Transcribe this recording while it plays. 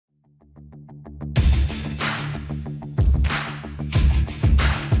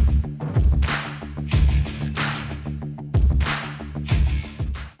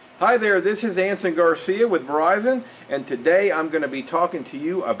Hi there, this is Anson Garcia with Verizon, and today I'm going to be talking to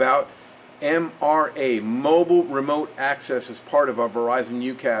you about MRA, Mobile Remote Access, as part of our Verizon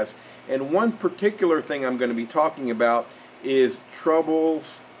UCaaS. And one particular thing I'm going to be talking about is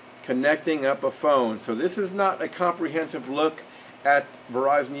troubles connecting up a phone. So this is not a comprehensive look at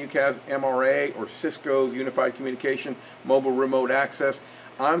Verizon UCaaS MRA or Cisco's Unified Communication Mobile Remote Access.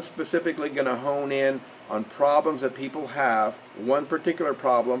 I'm specifically going to hone in on problems that people have, one particular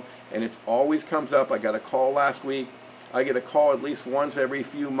problem, and it always comes up. I got a call last week. I get a call at least once every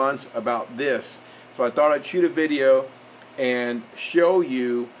few months about this. So I thought I'd shoot a video and show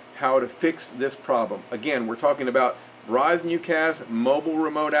you how to fix this problem. Again, we're talking about Verizon UCaaS, mobile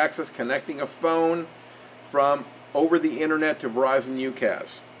remote access, connecting a phone from over the internet to Verizon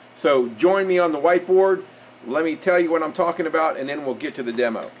UCaaS. So join me on the whiteboard. Let me tell you what I'm talking about, and then we'll get to the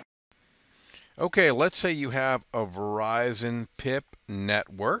demo. Okay, let's say you have a Verizon PIP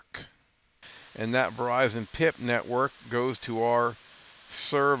network, and that Verizon PIP network goes to our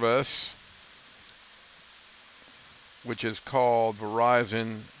service, which is called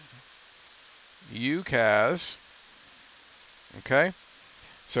Verizon UCaaS. Okay,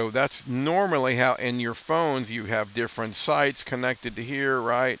 so that's normally how in your phones you have different sites connected to here,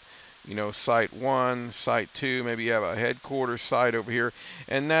 right? You know, site 1, site 2, maybe you have a headquarters site over here,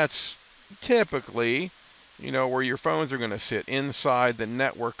 and that's typically, you know, where your phones are going to sit inside the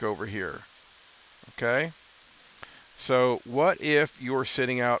network over here. Okay, so what if you're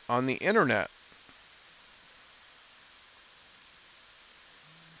sitting out on the internet?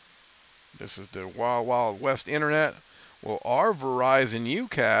 This is the Wild Wild West internet. Well, our Verizon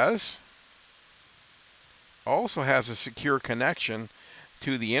UCaaS also has a secure connection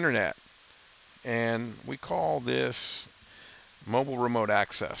to the internet, and we call this mobile remote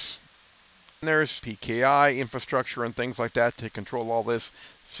access. And there's PKI infrastructure and things like that to control all this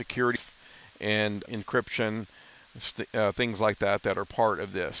security and encryption, things like that that are part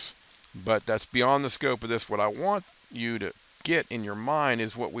of this. But that's beyond the scope of this. What I want you to get in your mind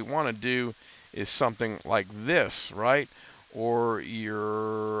is what we want to do is something like this, right? Or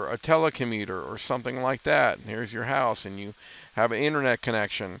you're a telecommuter or something like that. And here's your house, and you have an internet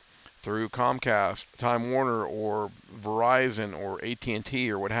connection through Comcast, Time Warner, or Verizon, or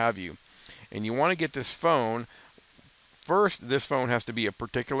AT&T, or what have you. And you want to get this phone. First, this phone has to be a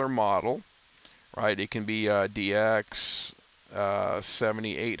particular model, right? It can be DX,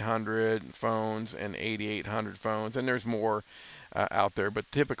 7800 phones, and 8800 phones, and there's more out there, but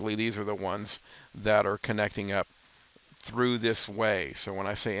typically these are the ones that are connecting up through this way. So when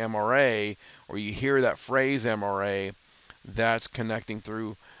I say MRA, or you hear that phrase MRA, that's connecting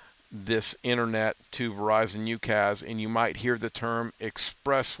through this internet to Verizon UCaaS, and you might hear the term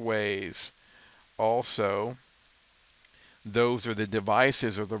Expressways. Also, those are the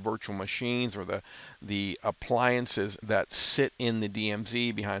devices or the virtual machines or the appliances that sit in the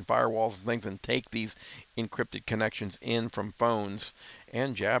DMZ behind firewalls and things and take these encrypted connections in from phones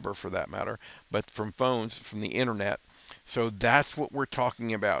and Jabber for that matter, but from phones, from the internet. So that's what we're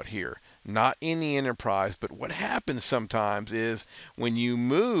talking about here. Not in the enterprise, but what happens sometimes is when you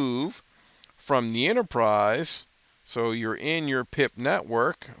move from the enterprise, so you're in your PIP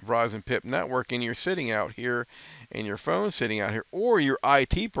network, Verizon PIP network, and you're sitting out here, and your phone's sitting out here, or your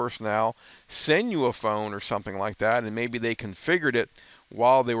IT personnel send you a phone or something like that, and maybe they configured it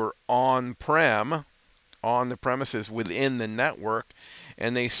while they were on-prem, on the premises within the network,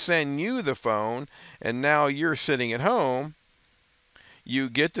 and they send you the phone, and now you're sitting at home. You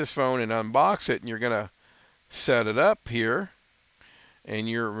get this phone and unbox it, and you're going to set it up here, and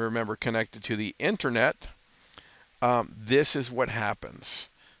you're, remember, connected to the internet. This is what happens.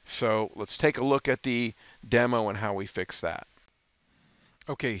 So let's take a look at the demo and how we fix that.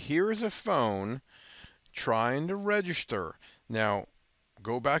 Okay, here's a phone trying to register. Now,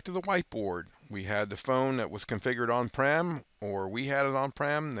 go back to the whiteboard. We had the phone that was configured on-prem, or we had it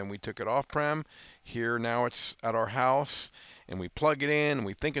on-prem, then we took it off-prem. Here now it's at our house, and we plug it in, and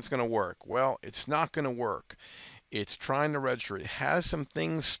we think it's going to work. Well, it's not going to work. It's trying to register. It has some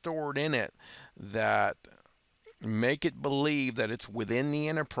things stored in it that make it believe that it's within the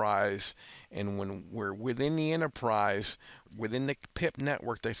enterprise, and when we're within the enterprise, within the PIP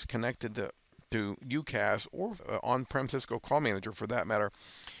network that's connected to UCaaS or on-prem Cisco Call Manager for that matter,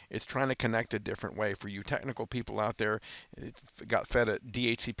 it's trying to connect a different way. For you technical people out there, it got fed at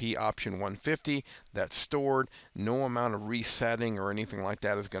DHCP option 150. That's stored. No amount of resetting or anything like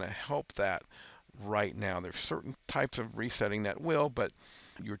that is going to help that right now. There's certain types of resetting that will, but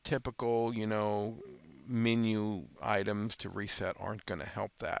your typical, you know, menu items to reset aren't going to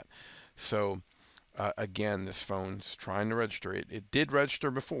help that. So Again, this phone's trying to register. It did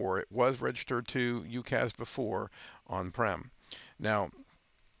register before. It was registered to UCAS before on-prem. Now,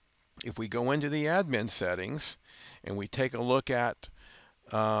 if we go into the admin settings and we take a look at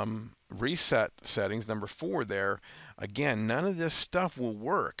reset settings, number 4 there, again, none of this stuff will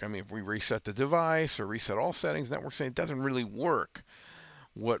work. I mean, if we reset the device or reset all settings, network settings, it doesn't really work.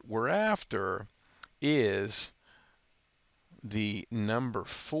 What we're after is the number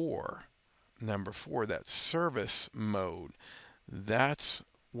 4. Number 4, that service mode. That's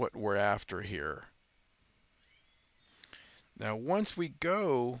what we're after here. Now, once we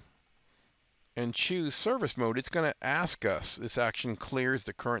go and choose service mode, it's going to ask us, this action clears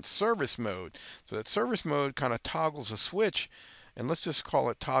the current service mode. So that service mode kind of toggles a switch, and let's just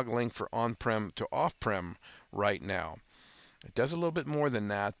call it toggling for on-prem to off-prem right now. It does a little bit more than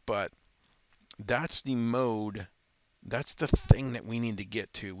that, but that's the mode. That's the thing that we need to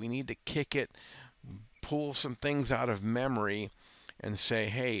get to. We need to kick it, pull some things out of memory, and say,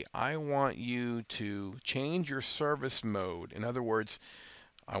 hey, I want you to change your service mode. In other words,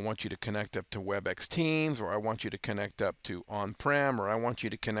 I want you to connect up to WebEx Teams, or I want you to connect up to on-prem, or I want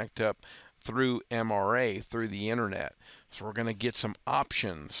you to connect up through MRA, through the internet. So we're going to get some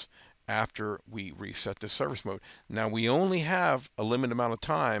options after we reset the service mode. Now, we only have a limited amount of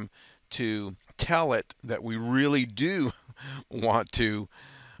time to tell it that we really do want to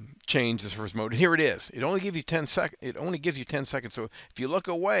change the service mode. Here it is. It only gives you 10 seconds. It only gives you 10 seconds. So if you look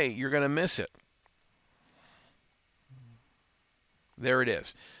away, you're going to miss it. There it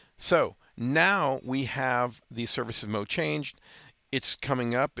is. So now we have the services mode changed. It's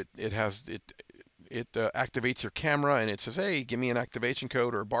coming up. It activates your camera, and it says, hey, give me an activation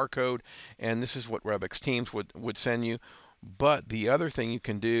code or a barcode, and this is what WebEx Teams would send you. But the other thing you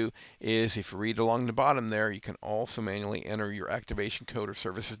can do is, if you read along the bottom there, you can also manually enter your activation code or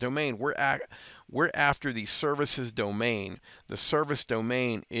services domain. We're after the services domain. The service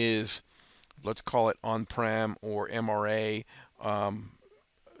domain is, let's call it on-prem or MRA,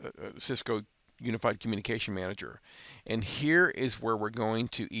 Cisco Unified Communication Manager. And here is where we're going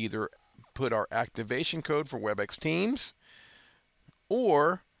to either put our activation code for WebEx Teams,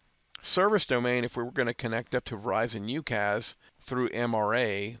 or service domain if we were going to connect up to Verizon UCAS through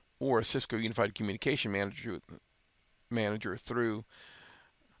MRA, or Cisco Unified Communication Manager through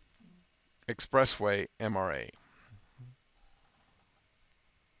Expressway MRA.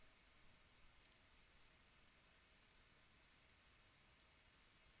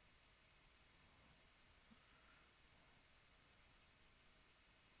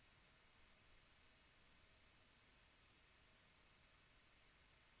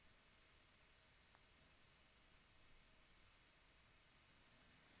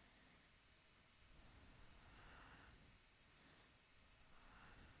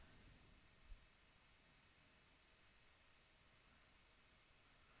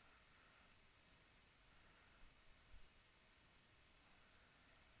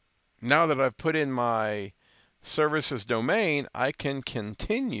 Now that I've put in my services domain, I can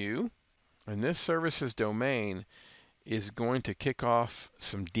continue, and this services domain is going to kick off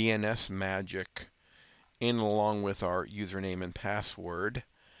some DNS magic in along with our username and password,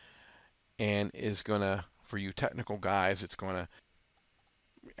 and is going to, for you technical guys, it's going to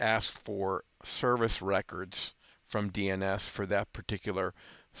ask for service records from DNS for that particular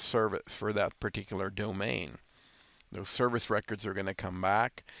service, for that particular domain. Those service records are going to come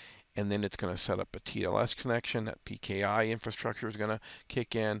back, and then it's going to set up a TLS connection. That PKI infrastructure is going to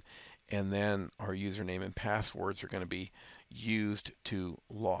kick in, and then our username and passwords are going to be used to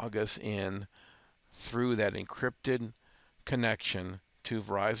log us in through that encrypted connection to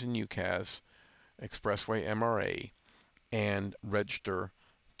Verizon UCAS, Expressway MRA, and register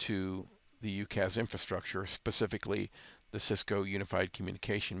to the UCAS infrastructure, specifically the Cisco Unified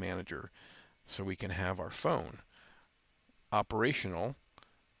Communication Manager, so we can have our phone operational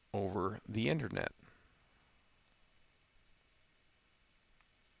over the internet.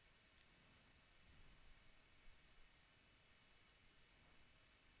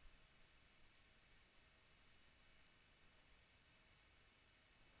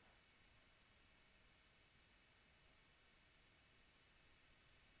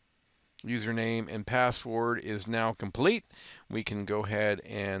 Username and password is now complete. We can go ahead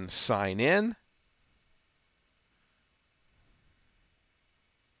and sign in.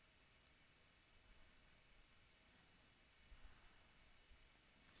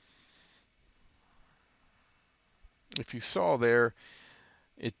 If you saw there,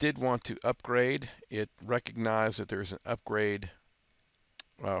 it did want to upgrade. It recognized that there's an upgrade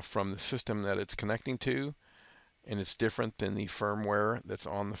from the system that it's connecting to, and it's different than the firmware that's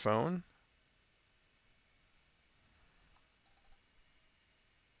on the phone.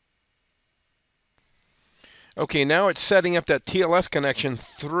 Okay, now it's setting up that TLS connection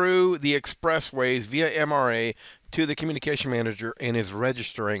through the Expressways via MRA to the communication manager and is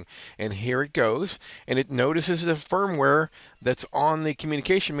registering. And here it goes. And it notices the firmware that's on the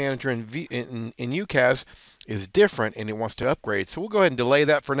communication manager in UCAS is different and it wants to upgrade. So we'll go ahead and delay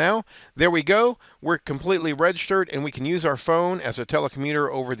that for now. There we go. We're completely registered and we can use our phone as a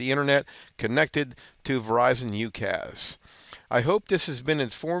telecommuter over the internet connected to Verizon UCAS. I hope this has been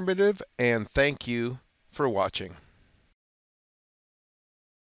informative and thank you for watching.